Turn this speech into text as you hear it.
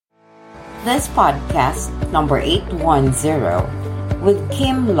This podcast, number 810, with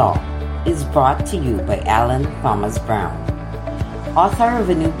Kim Law, is brought to you by Alan Thomas Brown, author of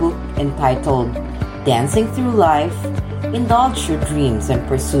a new book entitled Dancing Through Life, Indulge Your Dreams and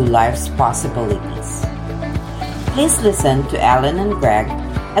Pursue Life's Possibilities. Please listen to Alan and Greg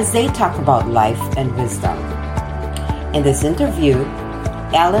as they talk about life and wisdom. In this interview,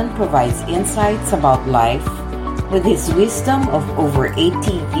 Alan provides insights about life with his wisdom of over 80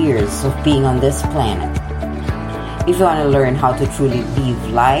 years of being on this planet. If you want to learn how to truly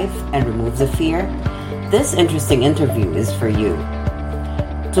live life and remove the fear, this interesting interview is for you.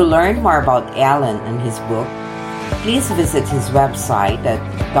 To learn more about Alan and his book, please visit his website at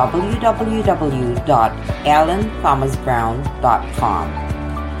www.allenthomasbrown.com.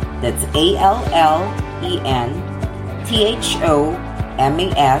 That's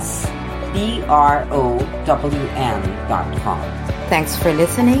ALLENTHOMASBROWN.com. Thanks for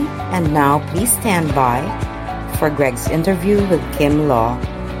listening, and now please stand by for Greg's interview with Kim Law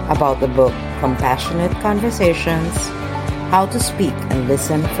about the book Compassionate Conversations, How to Speak and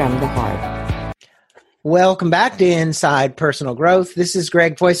Listen from the Heart. Welcome back to Inside Personal Growth. This is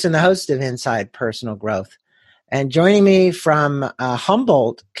Greg Voisin, the host of Inside Personal Growth. And joining me from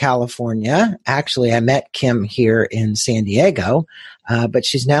Humboldt, California, actually I met Kim here in San Diego, but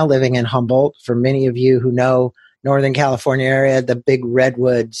she's now living in Humboldt. For many of you who know Northern California area, the big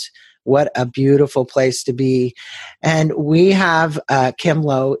redwoods, what a beautiful place to be. And we have Kim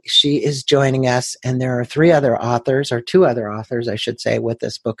Law. She is joining us, and there are two other authors, I should say, with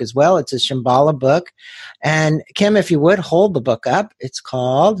this book as well. It's a Shambhala book. And Kim, if you would, hold the book up. It's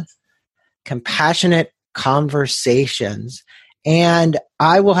called Compassionate Conversations. And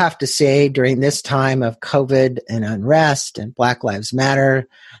I will have to say, during this time of COVID and unrest and Black Lives Matter,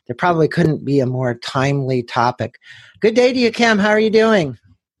 there probably couldn't be a more timely topic. Good day to you, Kim. How are you doing?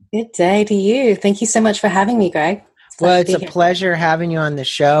 Good day to you. Thank you so much for having me, Greg. It's a pleasure having you on the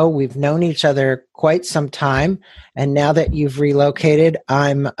show. We've known each other quite some time, and now that you've relocated,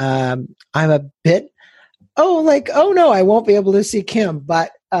 I'm a bit, no, I won't be able to see Kim,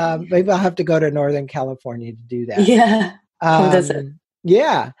 but maybe I'll have to go to Northern California to do that. Yeah. Who does it?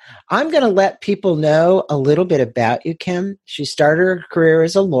 Yeah. I'm going to let people know a little bit about you, Kim. She started her career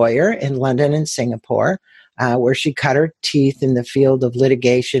as a lawyer in London and Singapore, where she cut her teeth in the field of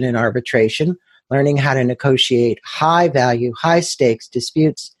litigation and arbitration, learning how to negotiate high-value, high-stakes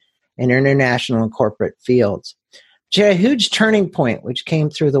disputes in international and corporate fields. She had a huge turning point, which came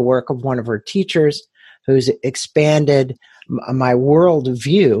through the work of one of her teachers, who's expanded my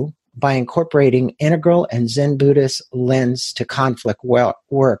worldview by incorporating integral and Zen Buddhist lens to conflict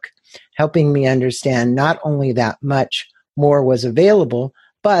work, helping me understand not only that much more was available,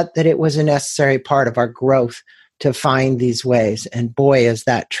 but that it was a necessary part of our growth to find these ways. And boy, is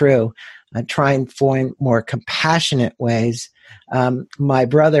that true. Try and find more compassionate ways. My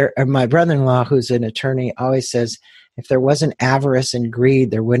brother-in-law, who's an attorney, always says, if there wasn't avarice and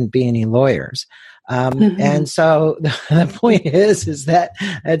greed, there wouldn't be any lawyers. And so the point is that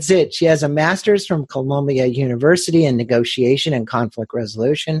that's it. She has a master's from Columbia University in negotiation and conflict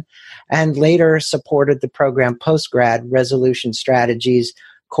resolution, and later supported the program Postgrad Resolution Strategies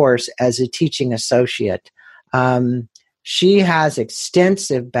course as a teaching associate. She has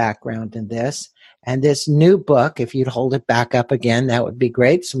extensive background in this, and this new book, if you'd hold it back up again, that would be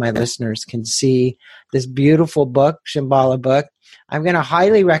great so my listeners can see this beautiful book, Shambhala book. I'm going to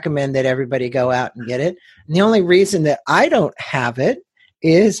highly recommend that everybody go out and get it. And the only reason that I don't have it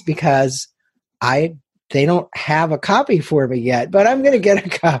is because they don't have a copy for me yet, but I'm going to get a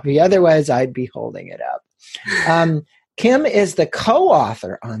copy. Otherwise, I'd be holding it up. Kim is the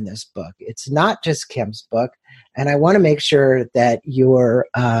co-author on this book. It's not just Kim's book. And I want to make sure that your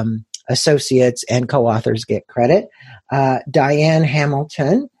associates and co-authors get credit. Diane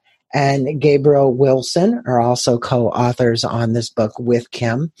Hamilton and Gabriel Wilson are also co-authors on this book with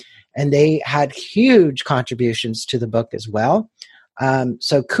Kim, and they had huge contributions to the book as well.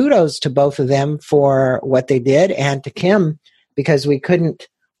 So kudos to both of them for what they did, and to Kim, because we couldn't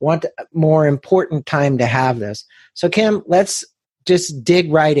want a more important time to have this. So Kim, let's just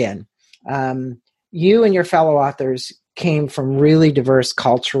dig right in. You and your fellow authors came from really diverse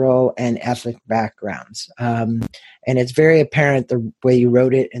cultural and ethnic backgrounds. And it's very apparent the way you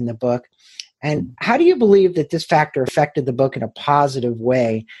wrote it in the book. And how do you believe that this factor affected the book in a positive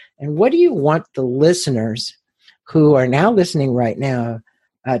way? And what do you want the listeners who are now listening right now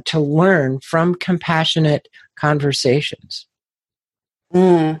to learn from Compassionate Conversations?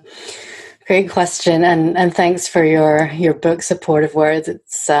 Great question. And thanks for your book supportive words. It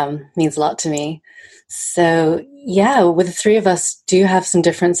means a lot to me. So Yeah, with the three of us do have some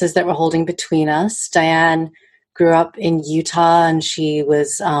differences that we're holding between us. Diane grew up in Utah, and she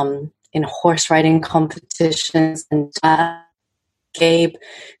was in horse riding competitions. And Gabe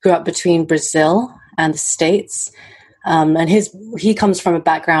grew up between Brazil and the States. And he comes from a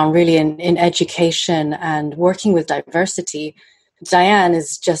background really in education and working with diversity. Diane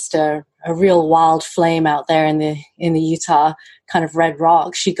is just a real wild flame out there in the Utah kind of red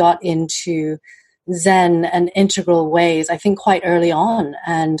rock. She got into Zen and integral ways, I think, quite early on.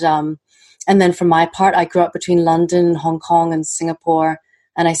 And then for my part, I grew up between London, Hong Kong, and Singapore.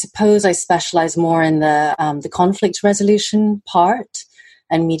 And I suppose I specialize more in the conflict resolution part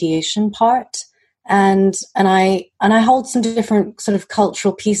and mediation part. And I hold some different sort of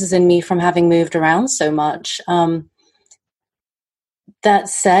cultural pieces in me from having moved around so much. That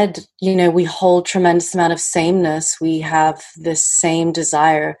said, we hold tremendous amount of sameness. We have this same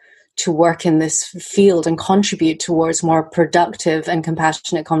desire to work in this field and contribute towards more productive and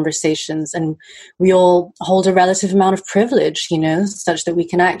compassionate conversations. And we all hold a relative amount of privilege, such that we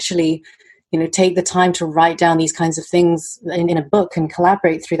can actually, take the time to write down these kinds of things in a book and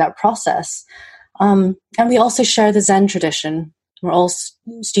collaborate through that process. And we also share the Zen tradition. We're all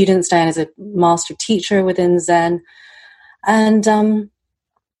students. Diane is a master teacher within Zen. And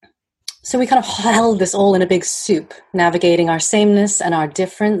so we kind of held this all in a big soup, navigating our sameness and our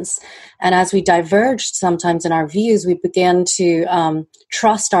difference. And as we diverged sometimes in our views, we began to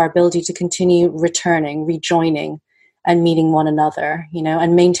trust our ability to continue returning, rejoining, and meeting one another,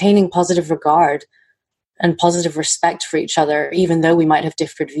 and maintaining positive regard and positive respect for each other, even though we might have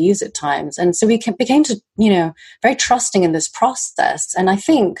different views at times. And so we became to, very trusting in this process. And I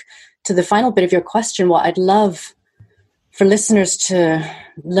think, to the final bit of your question, what I'd love for listeners to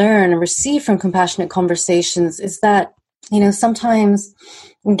learn and receive from compassionate conversations is that, sometimes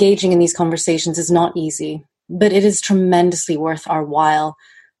engaging in these conversations is not easy, but it is tremendously worth our while.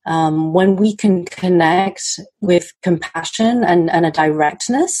 When we can connect with compassion and a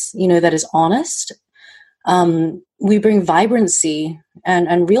directness, that is honest, we bring vibrancy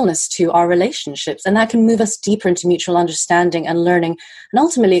and realness to our relationships, and that can move us deeper into mutual understanding and learning, and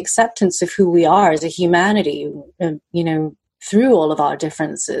ultimately acceptance of who we are as a humanity, through all of our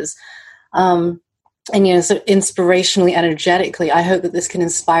differences. So inspirationally, energetically, I hope that this can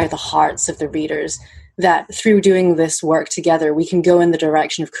inspire the hearts of the readers, that through doing this work together, we can go in the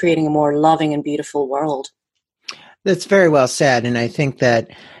direction of creating a more loving and beautiful world. That's very well said. And I think that,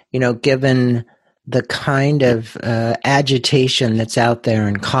 given the kind of agitation that's out there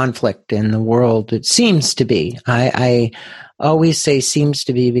and conflict in the world, it seems to be. I always say seems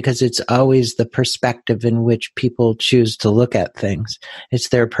to be because it's always the perspective in which people choose to look at things. It's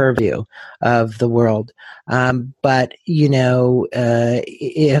their purview of the world. But,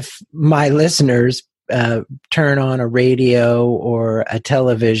 if my listeners turn on a radio or a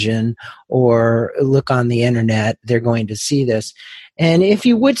television or look on the internet, they're going to see this. And if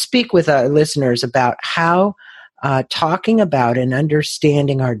you would speak with our listeners about how talking about and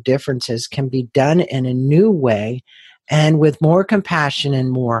understanding our differences can be done in a new way and with more compassion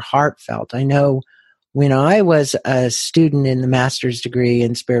and more heartfelt. I know when I was a student in the master's degree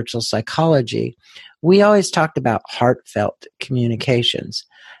in spiritual psychology, we always talked about heartfelt communications.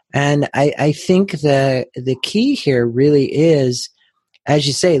 And I think the key here really is, as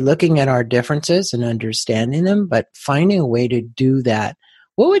you say, looking at our differences and understanding them, but finding a way to do that.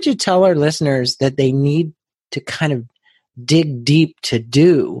 What would you tell our listeners that they need to kind of dig deep to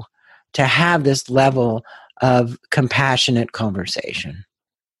do to have this level of compassionate conversation?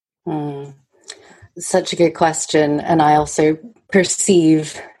 Such a good question. And I also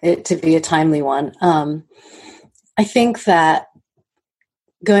perceive it to be a timely one. I think that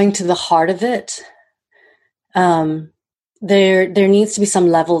going to the heart of it, there needs to be some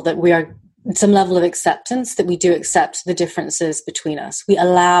level of acceptance, that we do accept the differences between us. We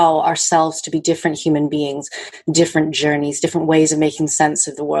allow ourselves to be different human beings, different journeys, different ways of making sense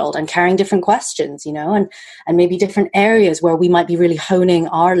of the world and carrying different questions, and maybe different areas where we might be really honing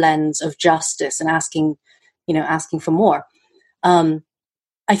our lens of justice and asking for more.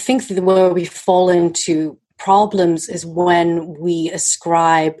 I think that where we fall into problems is when we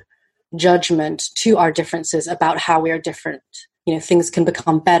ascribe judgment to our differences about how we are different. Things can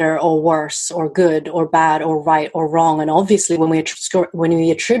become better or worse or good or bad or right or wrong. And obviously when we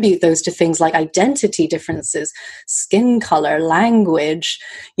attribute those to things like identity differences, skin color, language,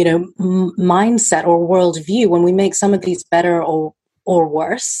 mindset or worldview, when we make some of these better or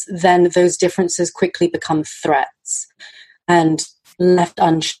worse, then those differences quickly become threats. And left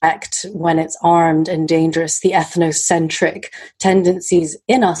unchecked, when it's armed and dangerous, the ethnocentric tendencies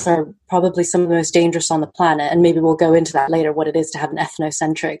in us are probably some of the most dangerous on the planet. And maybe we'll go into that later, what it is to have an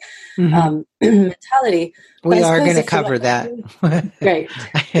ethnocentric mentality. We are going to cover that. Great.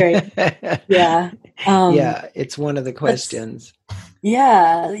 Yeah. Yeah, it's one of the questions.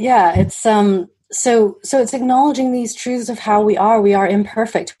 Yeah. It's so it's acknowledging these truths of how we are. We are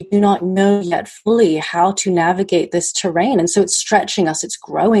imperfect. We do not know yet fully how to navigate this terrain. And so it's stretching us, it's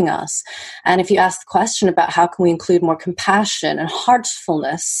growing us. And if you ask the question about how can we include more compassion and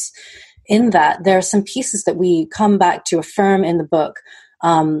heartfulness in that, there are some pieces that we come back to affirm in the book,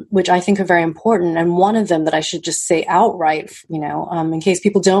 which I think are very important. And one of them that I should just say outright, in case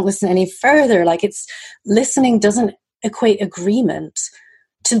people don't listen any further, like, it's listening doesn't equate agreement.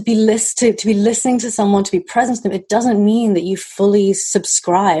 To be listening to someone, to be present to them, it doesn't mean that you fully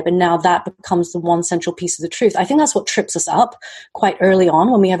subscribe and now that becomes the one central piece of the truth. I think that's what trips us up quite early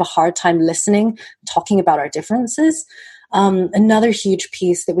on when we have a hard time listening, talking about our differences. Another huge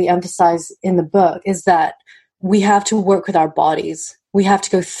piece that we emphasize in the book is that we have to work with our bodies. We have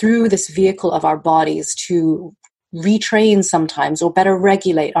to go through this vehicle of our bodies to retrain sometimes, or better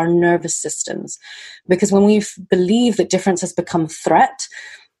regulate our nervous systems. Because when we believe that difference has become threat,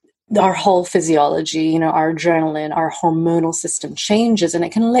 our whole physiology, our adrenaline, our hormonal system changes, and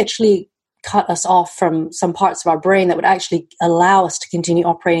it can literally cut us off from some parts of our brain that would actually allow us to continue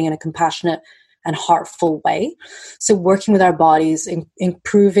operating in a compassionate and heartful way. So working with our bodies,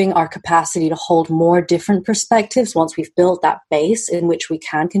 improving our capacity to hold more different perspectives once we've built that base in which we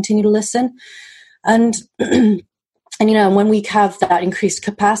can continue to listen. And And when we have that increased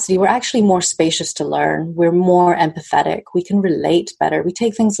capacity, we're actually more spacious to learn. We're more empathetic. We can relate better. We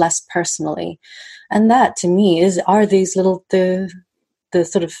take things less personally. And that, to me, are these little, the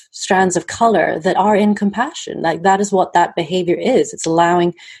sort of strands of color that are in compassion. Like, that is what that behavior is. It's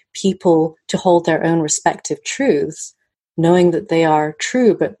allowing people to hold their own respective truths, knowing that they are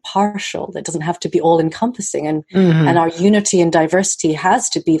true but partial. That doesn't have to be all encompassing. And and our unity and diversity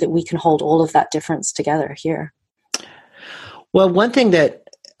has to be that we can hold all of that difference together here. Well, one thing that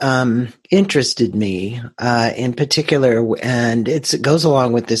interested me in particular, and it goes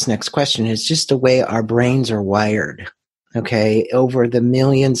along with this next question, is just the way our brains are wired. Okay, over the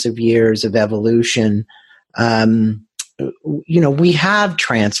millions of years of evolution, we have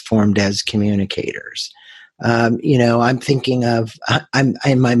transformed as communicators. I'm thinking of, I'm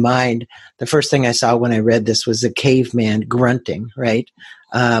in my mind, the first thing I saw when I read this was a caveman grunting, right?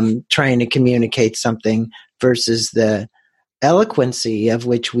 Trying to communicate something versus the eloquency of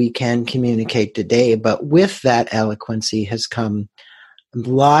which we can communicate today. But with that eloquency has come a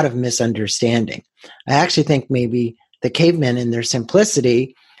lot of misunderstanding. I actually think maybe the cavemen in their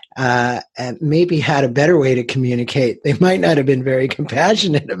simplicity maybe had a better way to communicate. They might not have been very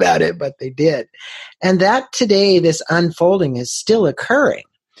compassionate about it, but they did. And that today, this unfolding is still occurring,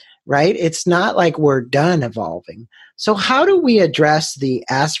 right? It's not like we're done evolving. So how do we address the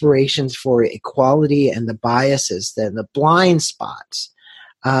aspirations for equality and the biases, the blind spots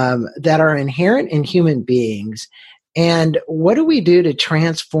that are inherent in human beings? And what do we do to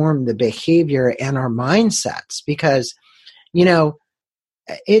transform the behavior and our mindsets? Because,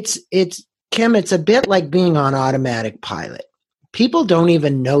 it's Kim, it's a bit like being on automatic pilot. People don't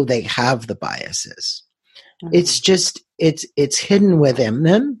even know they have the biases. Mm-hmm. It's just, it's hidden within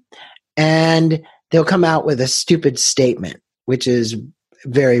them, and they'll come out with a stupid statement, which is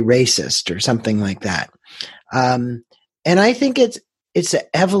very racist or something like that. And I think it's an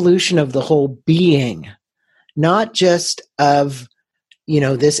evolution of the whole being, not just of,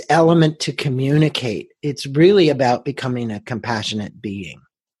 this element to communicate. It's really about becoming a compassionate being.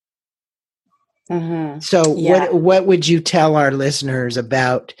 Mm-hmm. So what would you tell our listeners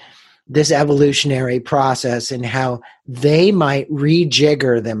about this evolutionary process and how they might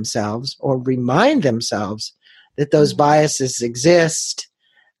rejigger themselves or remind themselves that those biases exist,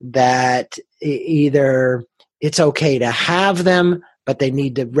 that either it's okay to have them, but they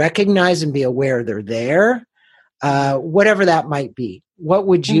need to recognize and be aware they're there, whatever that might be. What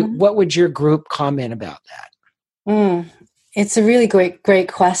would your group comment about that? It's a really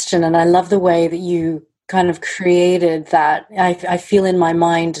great question. And I love the way that you kind of created that. I feel in my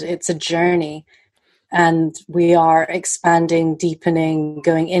mind, it's a journey, and we are expanding, deepening,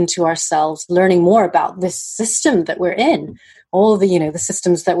 going into ourselves, learning more about this system that we're in, all the, the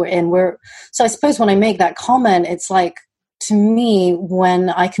systems that we're in. So I suppose when I make that comment, it's like, to me, when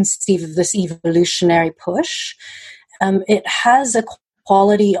I conceive of this evolutionary push, it has a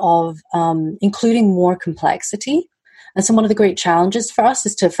quality of including more complexity. And so one of the great challenges for us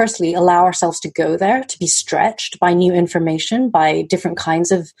is to firstly allow ourselves to go there, to be stretched by new information, by different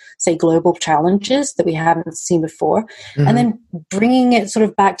kinds of, say, global challenges that we haven't seen before, and then bringing it sort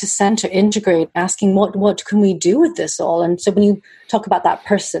of back to center, integrate, asking what can we do with this all? And so when you talk about that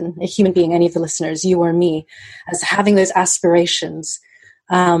person, a human being, any of the listeners, you or me, as having those aspirations,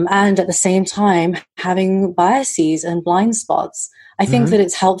 and at the same time having biases and blind spots, I think that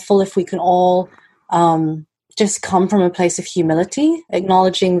it's helpful if we can all just come from a place of humility,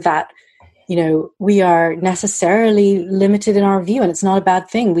 acknowledging that, you know, we are necessarily limited in our view, and it's not a bad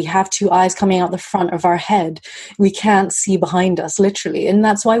thing. We have two eyes coming out the front of our head. We can't see behind us, literally. And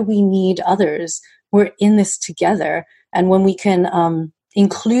that's why we need others. We're in this together. And when we can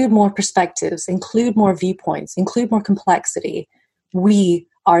include more perspectives, include more viewpoints, include more complexity, we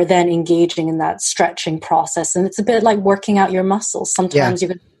are then engaging in that stretching process. And it's a bit like working out your muscles. Sometimes you're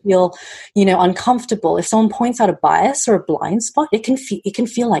going to feel, you know, uncomfortable. If someone points out a bias or a blind spot, it can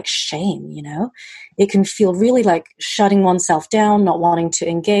feel like shame, you know. It can feel really like shutting oneself down, not wanting to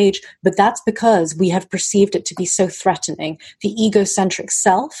engage. But that's because we have perceived it to be so threatening. The egocentric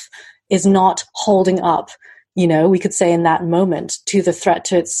self is not holding up, you know, we could say in that moment, to the threat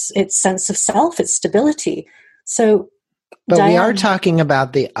to its sense of self, its stability. So but Diane, we are talking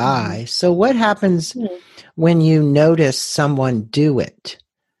about the I. So what happens when you notice someone do it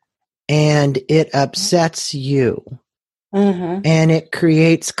and it upsets you and it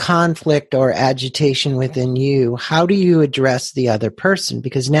creates conflict or agitation within you? How do you address the other person?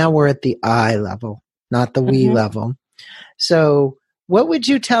 Because now we're at the I level, not the we level. So what would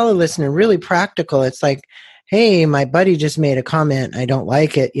you tell a listener? Really practical. It's like, hey, my buddy just made a comment. I don't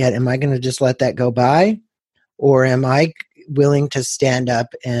like it yet. Am I going to just let that go by? Or am I willing to stand up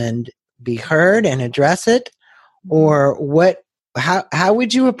and be heard and address it? Or how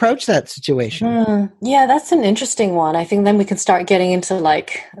would you approach that situation? Yeah, that's an interesting one. I think then we can start getting into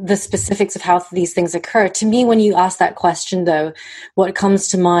like the specifics of how these things occur. To me, when you ask that question though, what comes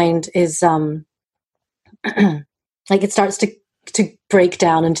to mind is like it starts to break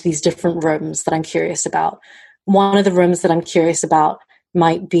down into these different rooms that I'm curious about. One of the rooms that I'm curious about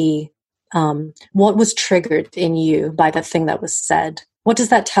might be what was triggered in you by the thing that was said. What does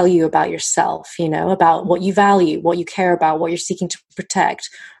that tell you about yourself, you know, about what you value, what you care about, what you're seeking to protect,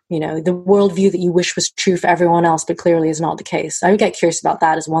 you know, the worldview that you wish was true for everyone else, but clearly is not the case. I would get curious about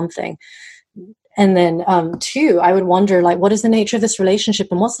that as one thing. And then two, I would wonder, like, what is the nature of this relationship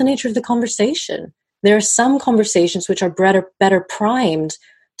and what's the nature of the conversation? There are some conversations which are better primed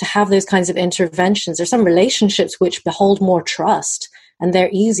to have those kinds of interventions. There's some relationships which behold more trust, and they're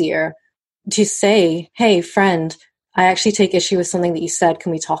easier to say, hey, friend, I actually take issue with something that you said.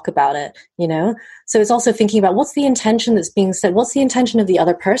 Can we talk about it? You know? So it's also thinking about what's the intention that's being said? What's the intention of the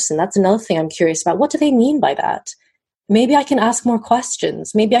other person? That's another thing I'm curious about. What do they mean by that? Maybe I can ask more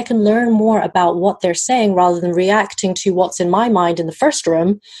questions. Maybe I can learn more about what they're saying rather than reacting to what's in my mind in the first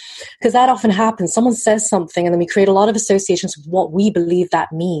room, because that often happens. Someone says something and then we create a lot of associations with what we believe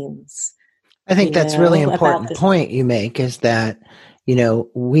that means. I think that's really important point you make is that, you know,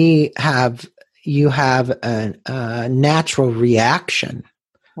 you have a natural reaction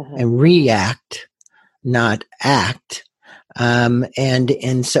and react, not act. And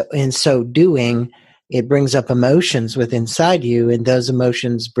in so doing, it brings up emotions within inside you, and those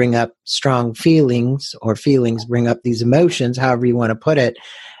emotions bring up strong feelings, or feelings bring up these emotions, however you want to put it.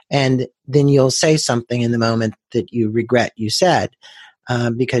 And then you'll say something in the moment that you regret you said,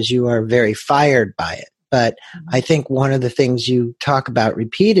 because you are very fired by it. But I think one of the things you talk about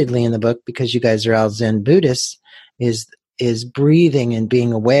repeatedly in the book, because you guys are all Zen Buddhists, is breathing and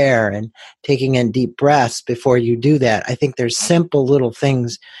being aware and taking in deep breaths before you do that. I think there's simple little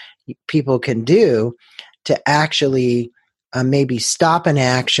things people can do to actually maybe stop an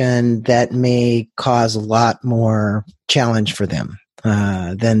action that may cause a lot more challenge for them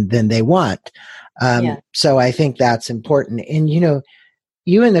than they want. So I think that's important. And, you know,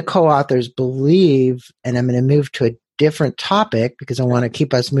 you and the co-authors believe, and I'm going to move to a different topic because I want to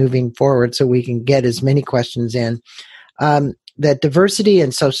keep us moving forward so we can get as many questions in, that diversity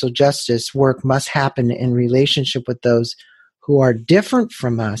and social justice work must happen in relationship with those who are different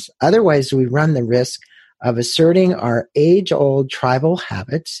from us. Otherwise, we run the risk of asserting our age-old tribal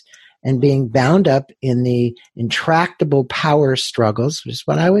habits and being bound up in the intractable power struggles, which is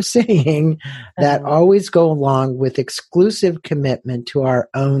what I was saying, that always go along with exclusive commitment to our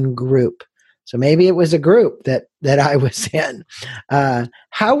own group. So maybe it was a group that I was in.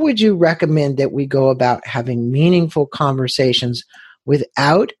 How would you recommend that we go about having meaningful conversations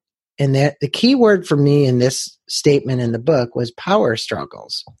without, and the key word for me in this statement in the book was power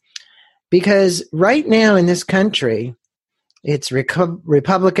struggles. Because right now in this country, It's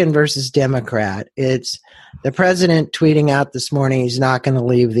Republican versus Democrat. It's the president tweeting out this morning he's not going to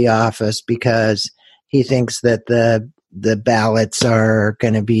leave the office because he thinks that the ballots are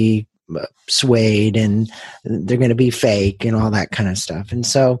going to be swayed and they're going to be fake and all that kind of stuff. And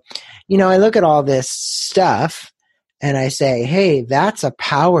so, I look at all this stuff and I say, hey, that's a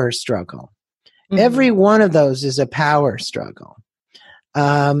power struggle. Mm-hmm. Every one of those is a power struggle.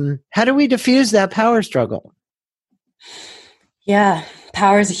 How do we diffuse that power struggle? Yeah,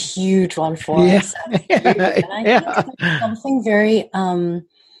 power is a huge one for us. And I think it's something very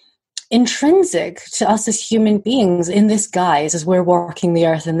intrinsic to us as human beings in this guise as we're walking the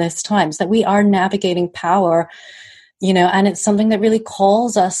earth in this times, that we are navigating power, and it's something that really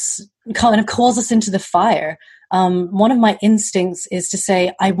calls us into the fire. One of my instincts is to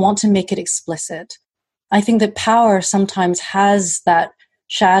say, I want to make it explicit. I think that power sometimes has that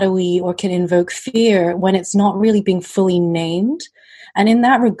shadowy or can invoke fear when it's not really being fully named. And in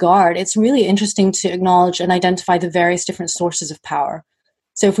that regard, it's really interesting to acknowledge and identify the various different sources of power.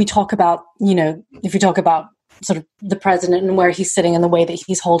 So if we talk about, sort of the president and where he's sitting and the way that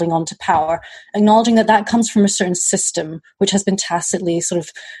he's holding on to power, acknowledging that comes from a certain system which has been tacitly sort of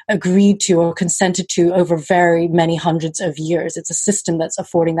agreed to or consented to over very many hundreds of years. It's a system that's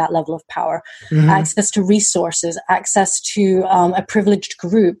affording that level of power. Mm-hmm. Access to resources, access to a privileged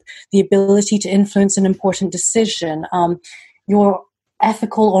group, the ability to influence an important decision, your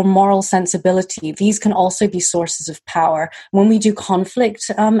ethical or moral sensibility. These can also be sources of power. When we do conflict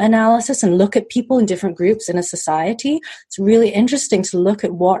analysis and look at people in different groups in a society, it's really interesting to look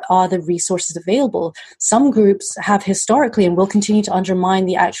at what are the resources available. Some groups have historically and will continue to undermine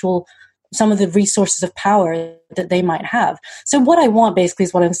some of the resources of power that they might have. So what I want basically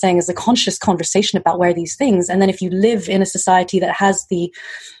is what I'm saying is a conscious conversation about where these things, and then if you live in a society that has the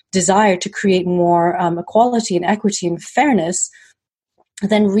desire to create more equality and equity and fairness,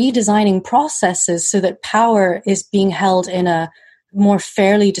 then redesigning processes so that power is being held in a more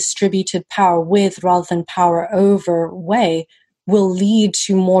fairly distributed power with rather than power over way will lead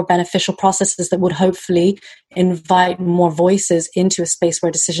to more beneficial processes that would hopefully invite more voices into a space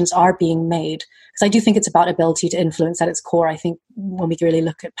where decisions are being made. Because I do think it's about ability to influence at its core, I think, when we really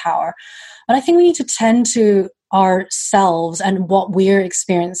look at power. But I think we need to tend to ourselves and what we're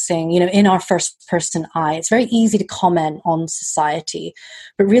experiencing, in our first person eye. It's very easy to comment on society,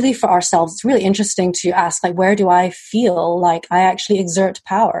 but really for ourselves, it's really interesting to ask, where do I feel like I actually exert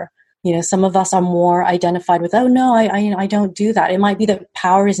power? Some of us are more identified with, oh no, I don't do that. It might be that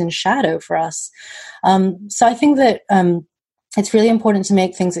power is in shadow for us. So I think that it's really important to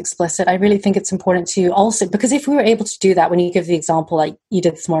make things explicit. I really think it's important to also, because if we were able to do that, when you give the example like you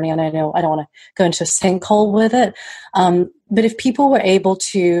did this morning, and I know I don't want to go into a sinkhole with it, but if people were able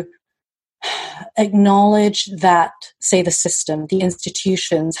to acknowledge that, say, the system, the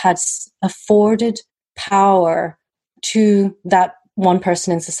institutions had afforded power to that one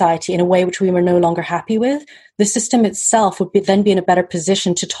person in society in a way which we were no longer happy with, the system itself would then be in a better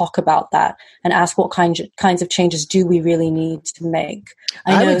position to talk about that and ask what kinds of changes do we really need to make.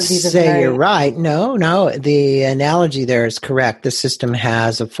 I would say you're right. No, the analogy there is correct. The system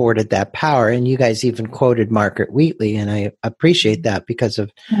has afforded that power, and you guys even quoted Margaret Wheatley, and I appreciate that because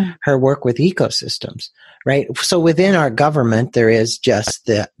of her work with ecosystems, right? So within our government, there is just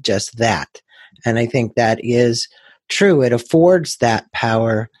that, and I think that is true. It affords that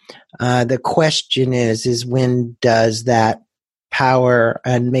power. The question is when does that power,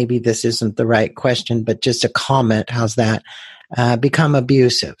 and maybe this isn't the right question, but just a comment, how's that, become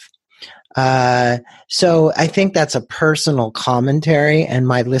abusive? So I think that's a personal commentary, and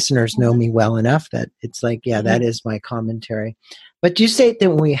my listeners know me well enough that it's like, yeah, that is my commentary. But you say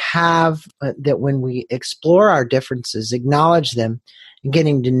that we have, that when we explore our differences, acknowledge them, and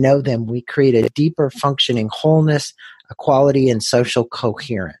getting to know them, we create a deeper functioning wholeness, equality, and social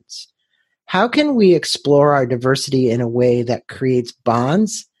coherence. How can we explore our diversity in a way that creates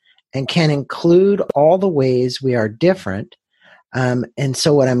bonds and can include all the ways we are different? And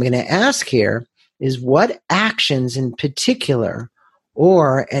so what I'm going to ask here is what actions in particular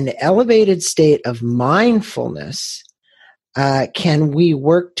or an elevated state of mindfulness can we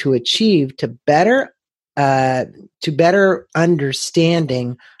work to achieve to better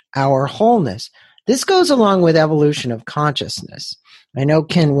understanding our wholeness? This goes along with evolution of consciousness. I know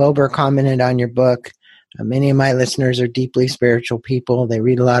Ken Wilber commented on your book. Many of my listeners are deeply spiritual people. They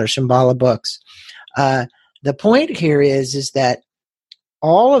read a lot of Shambhala books. The point here is that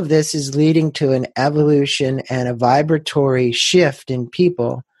all of this is leading to an evolution and a vibratory shift in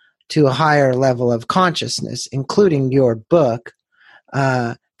people to a higher level of consciousness, including your book,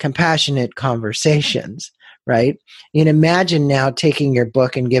 Compassionate Conversations, right? You can imagine now taking your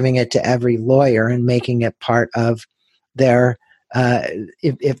book and giving it to every lawyer and making it part of their,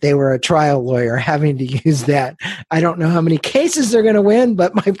 if they were a trial lawyer, having to use that. I don't know how many cases they're going to win,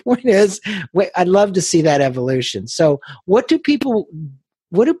 but my point is, I'd love to see that evolution. So what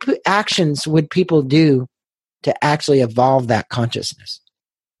actions would people do to actually evolve that consciousness?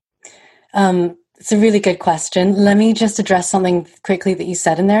 It's a really good question. Let me just address something quickly that you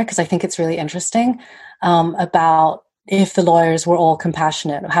said in there, because I think it's really interesting, about if the lawyers were all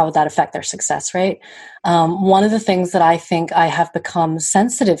compassionate, how would that affect their success rate? One of the things that I think I have become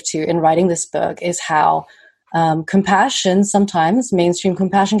sensitive to in writing this book is how compassion, sometimes mainstream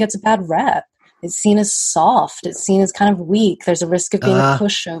compassion, gets a bad rep. It's seen as soft. It's seen as kind of weak. There's a risk of being a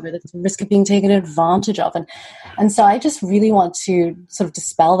pushover. There's a risk of being taken advantage of. And so I just really want to sort of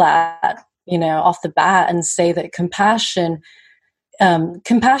dispel that, off the bat, and say that compassion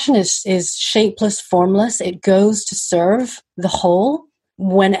is shapeless, formless. It goes to serve the whole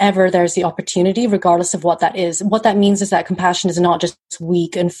whenever there's the opportunity, regardless of what that is. What that means is that compassion is not just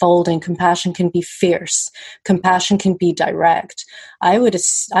weak and folding. Compassion can be fierce. Compassion can be direct. I would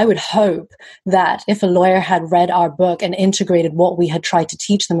hope that if a lawyer had read our book and integrated what we had tried to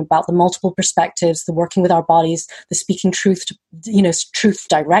teach them about the multiple perspectives, the working with our bodies, the speaking truth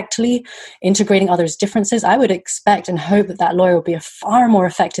directly, integrating others' differences, I would expect and hope that lawyer would be a far more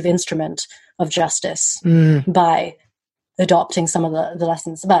effective instrument of justice by adopting some of the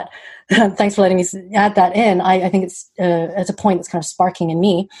lessons. But thanks for letting me add that in. I think it's a point that's kind of sparking in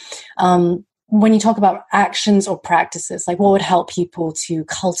me. When you talk about actions or practices, like what would help people to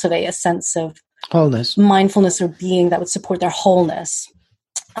cultivate a sense of wholeness, mindfulness, or being that would support their wholeness?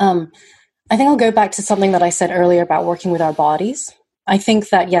 I think I'll go back to something that I said earlier about working with our bodies. I think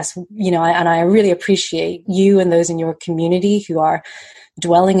that, yes, I really appreciate you and those in your community who are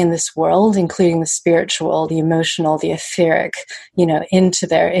dwelling in this world, including the spiritual, the emotional, the etheric, into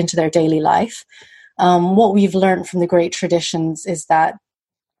their daily life. What we've learned from the great traditions is that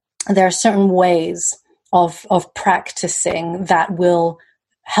there are certain ways of practicing that will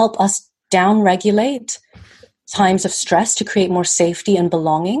help us down-regulate times of stress to create more safety and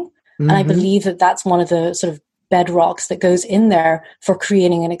belonging. Mm-hmm. And I believe that that's one of the sort of bedrocks that goes in there for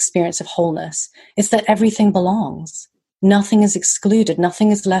creating an experience of wholeness. It's that everything belongs. Nothing is excluded.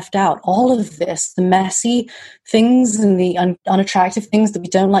 Nothing is left out. All of this, the messy things and the unattractive things that we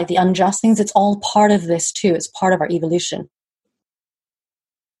don't like, the unjust things, it's all part of this too. It's part of our evolution.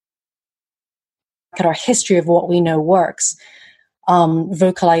 Look at our history of what we know works.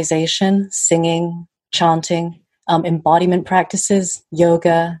 Vocalization, singing, chanting, embodiment practices,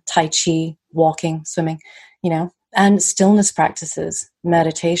 yoga, tai chi, walking, swimming, and stillness practices,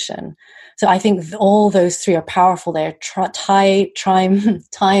 meditation. So I think all those three are powerful. They're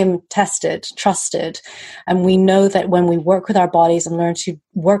time-tested, trusted. And we know that when we work with our bodies and learn to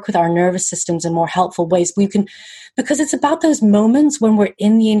work with our nervous systems in more helpful ways, we can, because it's about those moments when we're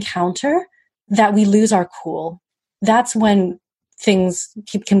in the encounter that we lose our cool. That's when things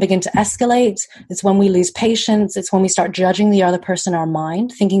can begin to escalate. It's when we lose patience. It's when we start judging the other person in our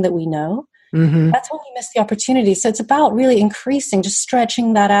mind, thinking that we know. Mm-hmm. That's when we miss the opportunity. So it's about really increasing, just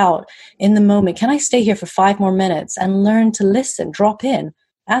stretching that out in the moment. Can I stay here for 5 more minutes and learn to listen, drop in,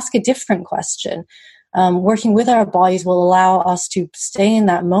 ask a different question? Working with our bodies will allow us to stay in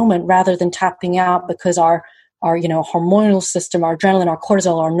that moment rather than tapping out because our hormonal system, our adrenaline, our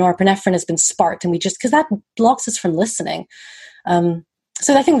cortisol, our norepinephrine has been sparked, and because that blocks us from listening.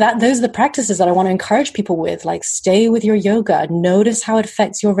 So I think that those are the practices that I want to encourage people with, like stay with your yoga, notice how it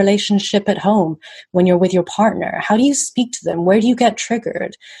affects your relationship at home when you're with your partner. How do you speak to them? Where do you get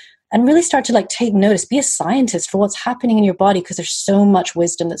triggered? And really start to take notice, be a scientist for what's happening in your body, because there's so much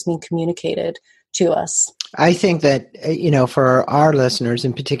wisdom that's being communicated to us. I think that, for our listeners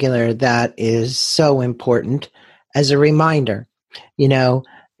in particular, that is so important as a reminder.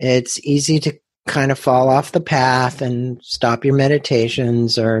 It's easy to kind of fall off the path and stop your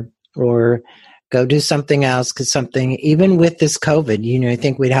meditations or go do something else because even with this COVID, I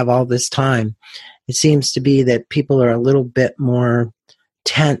think we'd have all this time. It seems to be that people are a little bit more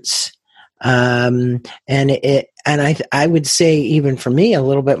tense. And I would say even for me, a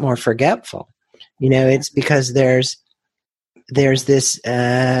little bit more forgetful. It's because there's this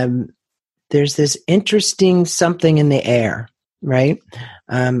interesting something in the air, right?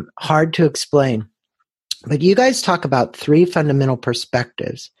 Hard to explain. But you guys talk about 3 fundamental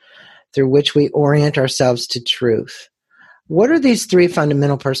perspectives through which we orient ourselves to truth. What are these 3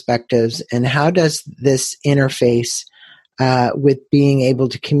 fundamental perspectives, and how does this interface with being able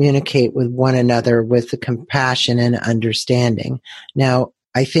to communicate with one another with the compassion and understanding? Now,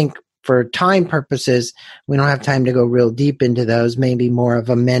 I think for time purposes, we don't have time to go real deep into those, maybe more of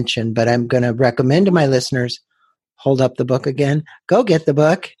a mention, but I'm going to recommend to my listeners, hold up the book again, go get the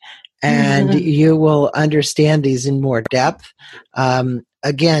book, and you will understand these in more depth.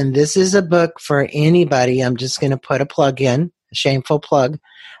 Again, this is a book for anybody. I'm just going to put a plug in, a shameful plug,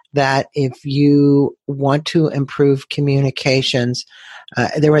 that if you want to improve communications,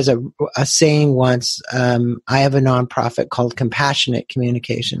 there was a saying once, I have a nonprofit called Compassionate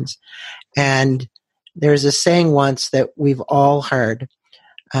Communications. And there's a saying once that we've all heard,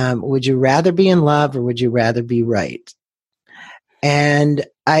 would you rather be in love or would you rather be right? And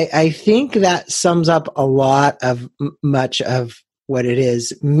I think that sums up a lot of much of what it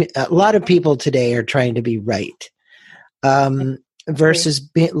is. A lot of people today are trying to be right. Versus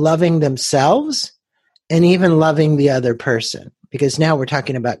loving themselves and even loving the other person, because now we're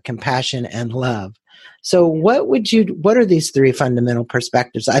talking about compassion and love. So what are these three fundamental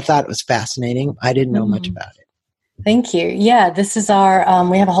perspectives? I thought it was fascinating. I didn't know much about it. Thank you. Yeah, this is our,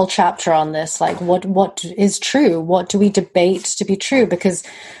 we have a whole chapter on this, like what is true? What do we debate to be true? Because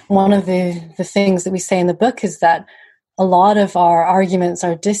one of the things that we say in the book is that a lot of our arguments,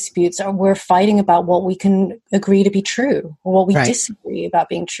 our disputes, we're fighting about what we can agree to be true or what we disagree about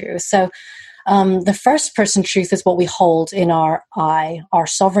being true. So the first person truth is what we hold in our I, our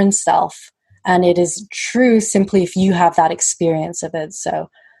sovereign self. And it is true simply if you have that experience of it. So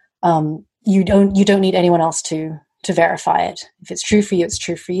you don't need anyone else to verify it. If it's true for you, it's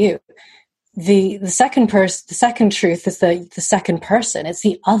true for you. The second truth is the second person. It's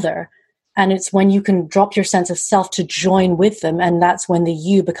the other. And it's when you can drop your sense of self to join with them. And that's when the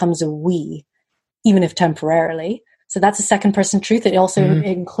you becomes a we, even if temporarily. So that's a second person truth. It also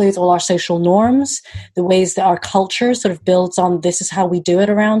includes all our social norms, the ways that our culture sort of builds on this is how we do it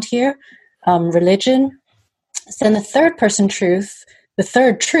around here, religion. So then the third person truth, the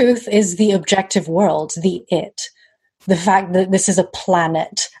third truth is the objective world, the it. The fact that this is a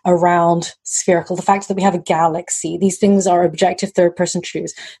planet around spherical, the fact that we have a galaxy, these things are objective third-person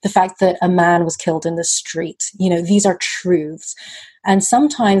truths. The fact that a man was killed in the street, these are truths. And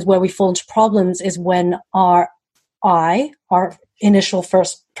sometimes where we fall into problems is when our initial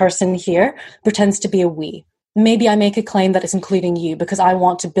first person here, pretends to be a we. Maybe I make a claim that it's including you because I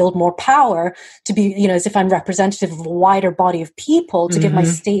want to build more power to be, as if I'm representative of a wider body of people to give my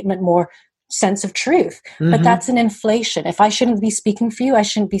statement more sense of truth. But that's an inflation. If I shouldn't be speaking for you, I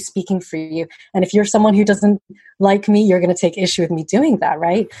shouldn't be speaking for you. And if you're someone who doesn't like me, you're going to take issue with me doing that,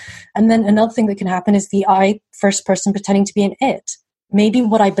 right? And then another thing that can happen is the I first person pretending to be an it. Maybe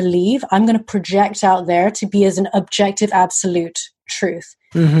what I believe, I'm going to project out there to be as an objective, absolute truth.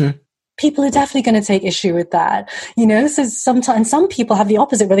 People are definitely going to take issue with that, so sometimes some people have the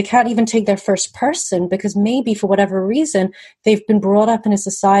opposite where they can't even take their first person because maybe for whatever reason, they've been brought up in a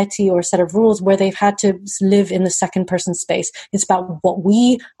society or a set of rules where they've had to live in the second person space. It's about what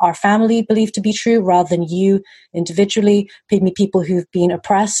we, our family, believe to be true rather than you individually. Maybe people who've been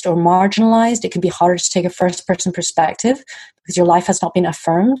oppressed or marginalized, it can be harder to take a first person perspective because your life has not been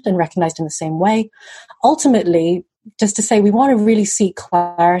affirmed and recognized in the same way. Ultimately, just to say, we want to really seek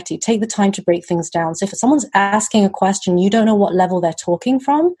clarity, take the time to break things down. So if someone's asking a question, you don't know what level they're talking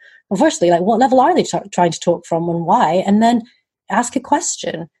from, well, firstly, what level are they trying to talk from and why? And then ask a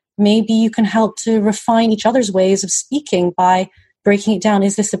question. Maybe you can help to refine each other's ways of speaking by breaking it down.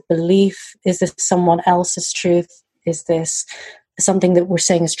 Is this a belief? Is this someone else's truth? Is this something that we're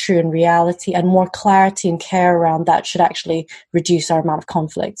saying is true in reality? And more clarity and care around that should actually reduce our amount of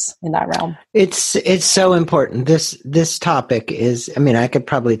conflicts in that realm. It's so important. This topic is, I could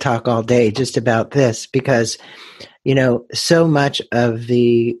probably talk all day just about this because, so much of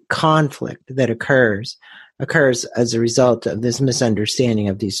the conflict that occurs as a result of this misunderstanding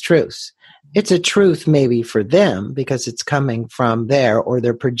of these truths. It's a truth maybe for them because it's coming from there, or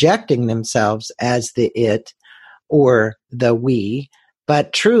they're projecting themselves as the it or the we,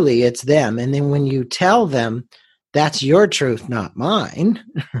 but truly it's them. And then when you tell them that's your truth, not mine,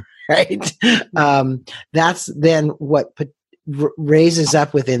 right? That's then what raises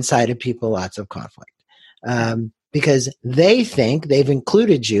up with inside of people lots of conflict. Because they think they've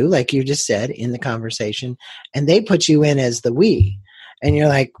included you, like you just said, in the conversation, and they put you in as the we. And you're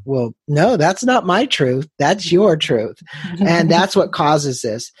like, well, no, that's not my truth. That's your truth. And that's what causes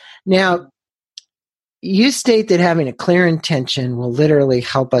this. Now, you state that having a clear intention will literally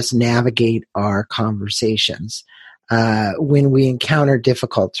help us navigate our conversations when we encounter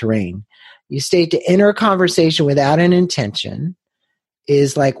difficult terrain. You state to enter a conversation without an intention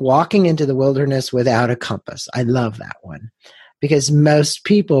is like walking into the wilderness without a compass. I love that one. because most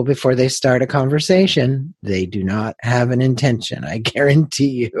people, before they start a conversation, they do not have an intention. I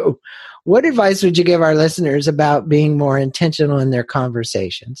guarantee you. What advice would you give our listeners about being more intentional in their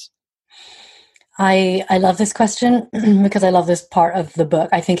conversations? I love this question because I love this part of the book.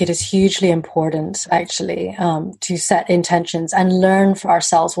 I think it is hugely important, actually, to set intentions and learn for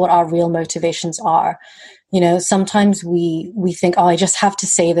ourselves what our real motivations are. Sometimes we think, oh, I just have to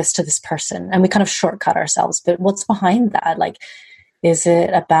say this to this person, and we kind of shortcut ourselves. But what's behind that? Like, is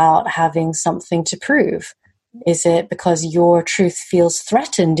it about having something to prove? Is it because your truth feels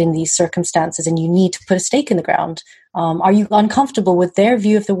threatened in these circumstances and you need to put a stake in the ground? Are you uncomfortable with their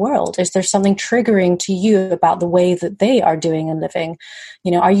view of the world? Is there something triggering to you about the way that they are doing and living?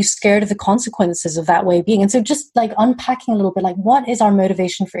 Are you scared of the consequences of that way of being? And so just like unpacking a little bit, like, what is our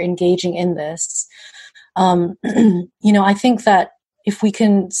motivation for engaging in this? I think that if we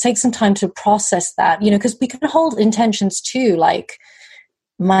can take some time to process that, because we can hold intentions too, like,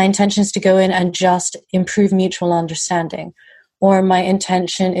 my intention is to go in and just improve mutual understanding. Or my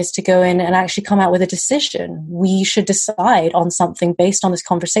intention is to go in and actually come out with a decision. We should decide on something based on this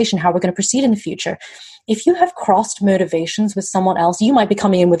conversation, how we're going to proceed in the future. If you have crossed motivations with someone else, you might be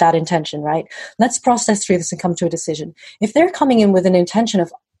coming in with that intention, right? Let's process through this and come to a decision. If they're coming in with an intention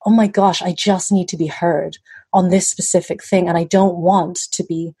of, oh my gosh, I just need to be heard on this specific thing, and I don't want to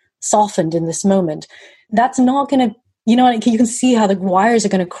be softened in this moment, that's not going to, you can see how the wires are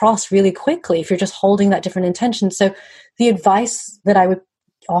going to cross really quickly if you're just holding that different intention. So the advice that I would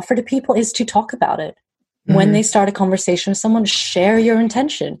offer to people is to talk about it. Mm-hmm. When they start a conversation with someone, share your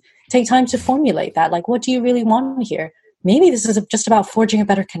intention. Take time to formulate that. Like, what do you really want here? Maybe this is just about forging a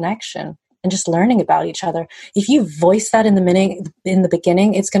better connection and just learning about each other. If you voice that in the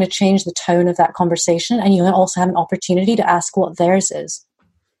beginning, it's going to change the tone of that conversation, and you also have an opportunity to ask what theirs is.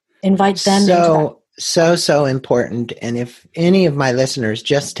 Invite them into that. So important. And if any of my listeners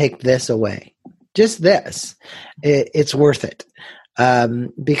just take this away, just this, it's worth it.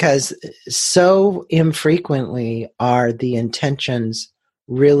 Because so infrequently are the intentions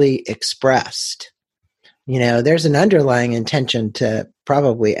really expressed. There's an underlying intention to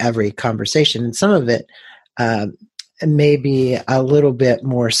probably every conversation, and some of it may be a little bit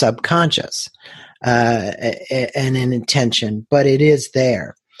more subconscious and an intention, but it is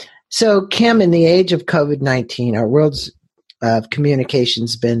there. So, Kim, in the age of COVID-19, our world's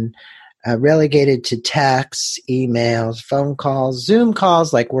communication's been relegated to texts, emails, phone calls, Zoom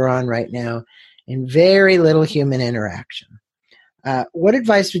calls like we're on right now, and very little human interaction. What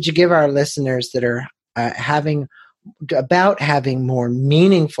advice would you give our listeners that are having more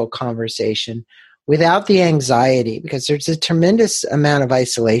meaningful conversation without the anxiety? Because there's a tremendous amount of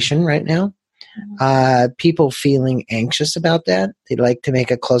isolation right now. People feeling anxious about that. They'd like to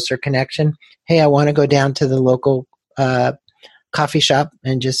make a closer connection. Hey, I want to go down to the local coffee shop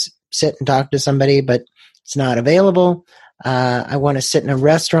and just sit and talk to somebody, but it's not available. I want to sit in a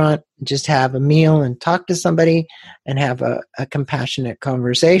restaurant, just have a meal and talk to somebody and have a compassionate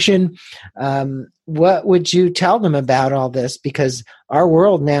conversation. What would you tell them about all this? Because our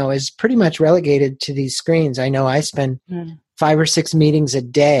world now is pretty much relegated to these screens. I know I spend 5 or 6 meetings a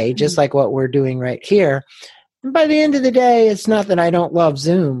day, just like what we're doing right here. And by the end of the day, it's not that I don't love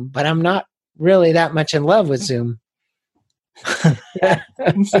Zoom, but I'm not really that much in love with Zoom. Yeah,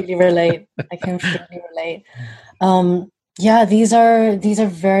 I completely relate. Yeah, these are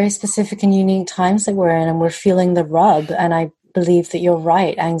very specific and unique times that we're in, and we're feeling the rub. And I believe that you're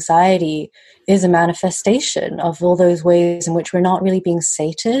right. Anxiety is a manifestation of all those ways in which we're not really being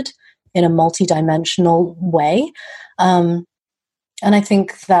sated in a multidimensional way. And I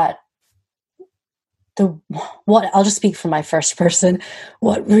think that I'll just speak from my first person.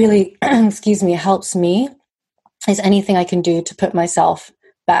 What really, helps me is anything I can do to put myself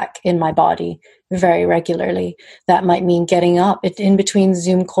back in my body very regularly. That might mean getting up in between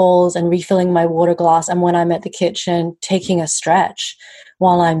Zoom calls and refilling my water glass. And when I'm at the kitchen, taking a stretch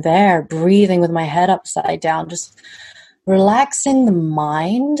while I'm there, breathing with my head upside down, just relaxing the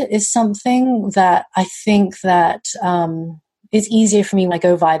mind is something that I think that is easier for me when I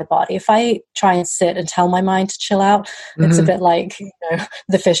go via the body. If I try and sit and tell my mind to chill out, it's a bit like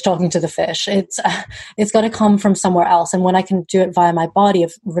the fish talking to the fish. It's got to come from somewhere else. And when I can do it via my body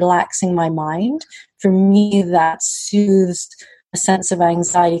of relaxing my mind, for me, that soothes a sense of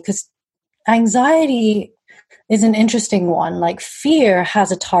anxiety. Because anxiety is an interesting one. Like, fear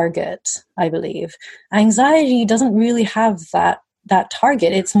has a target, I believe. Anxiety doesn't really have that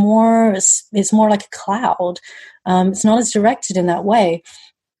target. It's more like a cloud. It's not as directed in that way.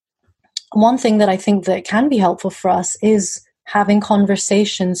 One thing that I think that can be helpful for us is having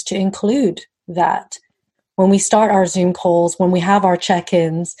conversations to include that. when we start our Zoom calls, when we have our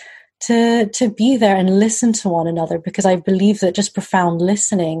check-ins, to be there and listen to one another, because I believe that just profound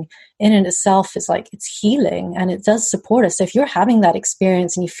listening in and itself is like, it's healing and it does support us. So if you're having that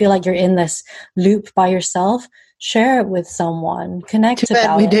experience and you feel like you're in this loop by yourself, share it with someone, connect Too bad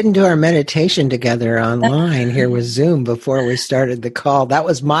about we it. didn't do our meditation together online here with Zoom before we started the call. That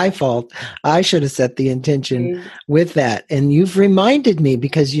was my fault. I should have set the intention with that. And you've reminded me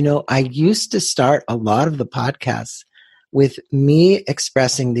because, I used to start a lot of the podcasts with me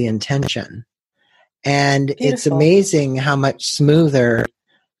expressing the intention. And Beautiful. It's amazing how much smoother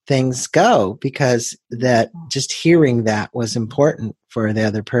things go because that just hearing that was important for the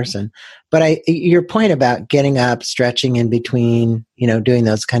other person. But your point about getting up, stretching in between, doing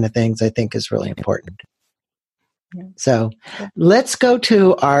those kind of things, I think is really important. Yeah. So let's go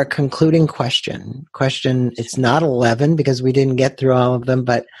to our concluding question. It's not 11 because we didn't get through all of them,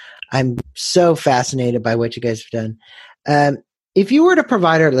 but I'm so fascinated by what you guys have done. If you were to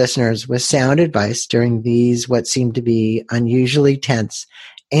provide our listeners with sound advice during these what seem to be unusually tense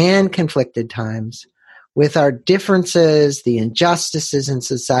and conflicted times, with our differences, the injustices in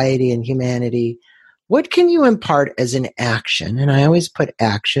society and humanity, what can you impart as an action? And I always put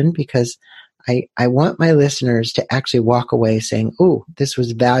action because I want my listeners to actually walk away saying, oh, this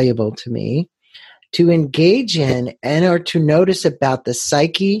was valuable to me, to engage in and or to notice about the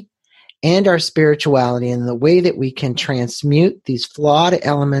psyche and our spirituality and the way that we can transmute these flawed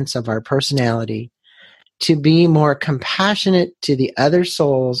elements of our personality to be more compassionate to the other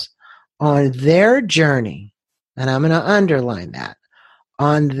souls on their journey. And I'm going to underline that,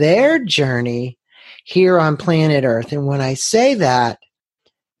 on their journey here on planet Earth. And when I say that,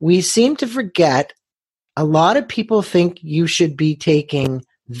 we seem to forget a lot of people think you should be taking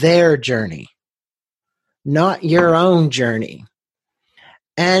their journey, not your own journey.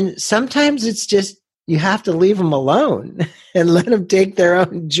 And sometimes it's just, you have to leave them alone and let them take their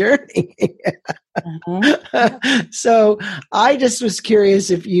own journey. Mm-hmm. So I just was curious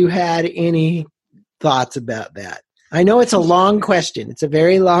if you had any thoughts about that. I know it's a long question. It's a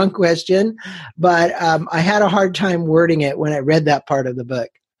very long question, but I had a hard time wording it when I read that part of the book.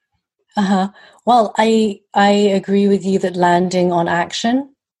 Well, I agree with you that landing on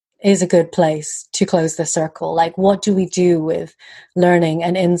action is a good place to close the circle. Like, what do we do with learning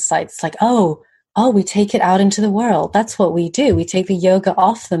and insights? Like, oh, we take it out into the world. That's what we do. We take the yoga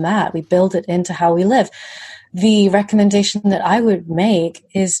off the mat. We build it into how we live. The recommendation that I would make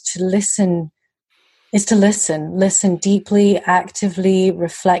is to listen deeply, actively,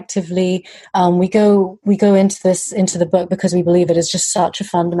 reflectively. We go into the book because we believe it is just such a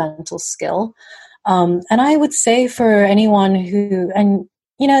fundamental skill. And I would say for anyone who, and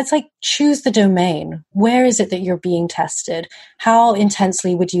it's like, choose the domain. Where is it that you're being tested? How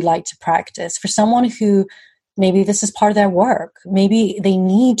intensely would you like to practice? For someone who maybe this is part of their work, maybe they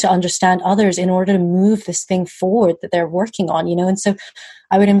need to understand others in order to move this thing forward that they're working on, and so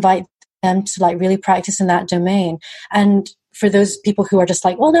I would invite them to like really practice in that domain. And for those people who are just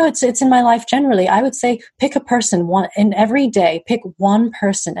like, well, no, it's in my life generally, I would say pick a person, one in every day, pick one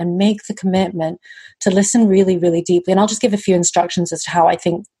person and make the commitment to listen really, really deeply. And I'll just give a few instructions as to how I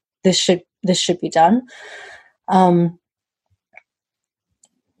think this should be done.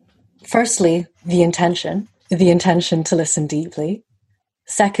 Firstly, the intention to listen deeply.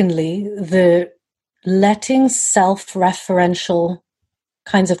 Secondly, the letting self-referential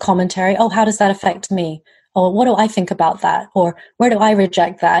kinds of commentary. Oh, how does that affect me? Or what do I think about that? Or where do I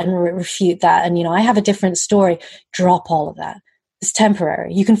reject that and refute that? And, I have a different story. Drop all of that. It's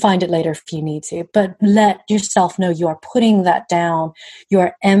temporary. You can find it later if you need to. But let yourself know you are putting that down. You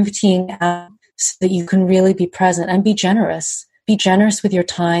are emptying out so that you can really be present and be generous. Be generous with your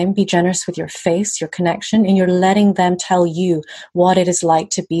time. Be generous with your face, your connection, and you're letting them tell you what it is like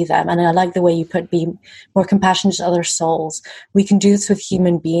to be them. And I like the way you put be more compassionate to other souls. We can do this with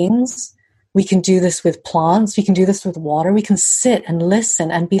human beings. We can do this with plants. We can do this with water. We can sit and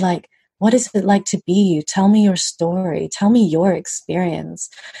listen and be like, what is it like to be you? Tell me your story. Tell me your experience.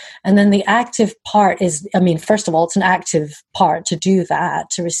 And then the active part is, first of all, it's an active part to do that,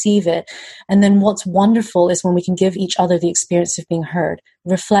 to receive it. And then what's wonderful is when we can give each other the experience of being heard,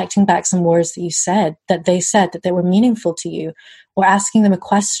 reflecting back some words that you said, that they were meaningful to you, or asking them a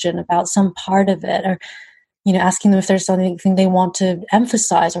question about some part of it, or asking them if there's something they want to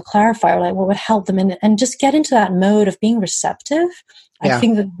emphasize or clarify, or like what would help them, and just get into that mode of being receptive. Yeah. I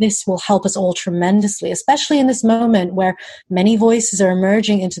think that this will help us all tremendously, especially in this moment where many voices are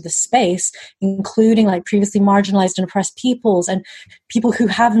emerging into the space, including like previously marginalized and oppressed peoples and people who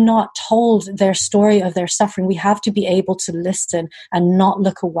have not told their story of their suffering. We have to be able to listen and not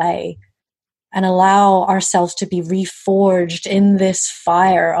look away. and allow ourselves to be reforged in this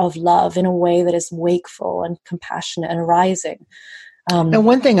fire of love in a way that is wakeful and compassionate and arising. And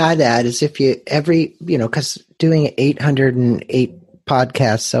one thing I'd add is if you because doing 808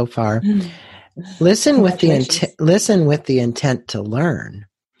 podcasts so far, listen with the intent to learn.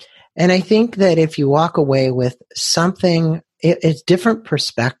 And I think that if you walk away with something, it's different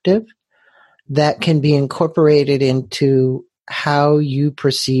perspective that can be incorporated into how you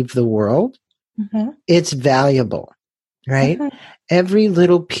perceive the world, it's valuable, right? Every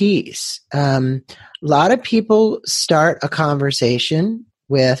little piece. A lot of people start a conversation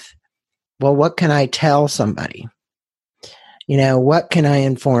with, well, what can I tell somebody? What can I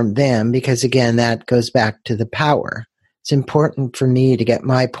inform them? Because again, that goes back to the power. It's important for me to get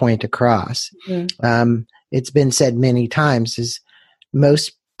my point across. It's been said many times is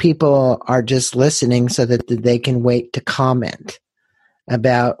most people are just listening so that they can wait to comment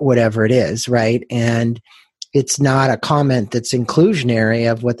about whatever it is, right? And it's not a comment that's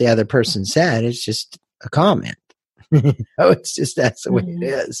inclusionary of what the other person said. It's just a comment. It's just that's the way it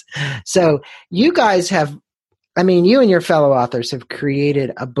is. So you guys you and your fellow authors have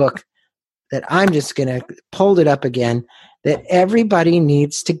created a book that I'm just going to pull it up again that everybody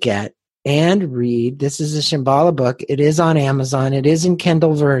needs to get and read. This is a Shambhala book. It is on Amazon. It is in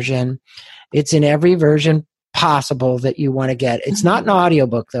Kindle version. It's in every version possible that you want to get. It's not an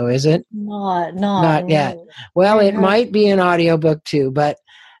audiobook though, is it? Not yet. Well, it might be an audiobook too, but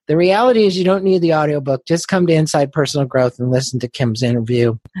the reality is you don't need the audiobook. Just come to Inside Personal Growth and listen to Kim's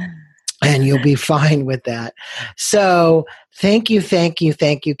interview. And you'll be fine with that. So thank you,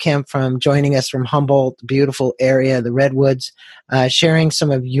 Kim, from joining us from Humboldt, beautiful area, the Redwoods, sharing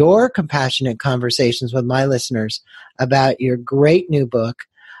some of your compassionate conversations with my listeners about your great new book.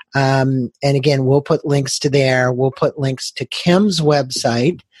 And again, we'll put links to there. We'll put links to Kim's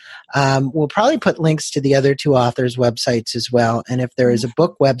website. We'll probably put links to the other two authors' websites as well. And if there is a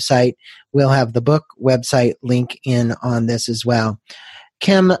book website, we'll have the book website link in on this as well.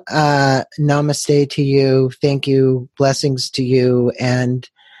 Kim, namaste to you. Thank you. Blessings to you and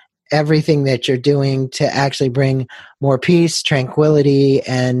everything that you're doing to actually bring more peace, tranquility,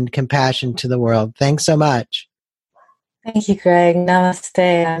 and compassion to the world. Thanks so much. Thank you, Greg.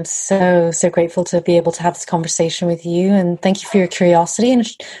 Namaste. I'm so grateful to be able to have this conversation with you. And thank you for your curiosity and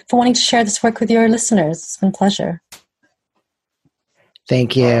for wanting to share this work with your listeners. It's been a pleasure.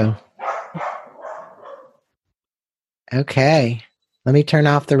 Thank you. Okay. Let me turn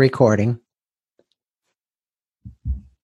off the recording.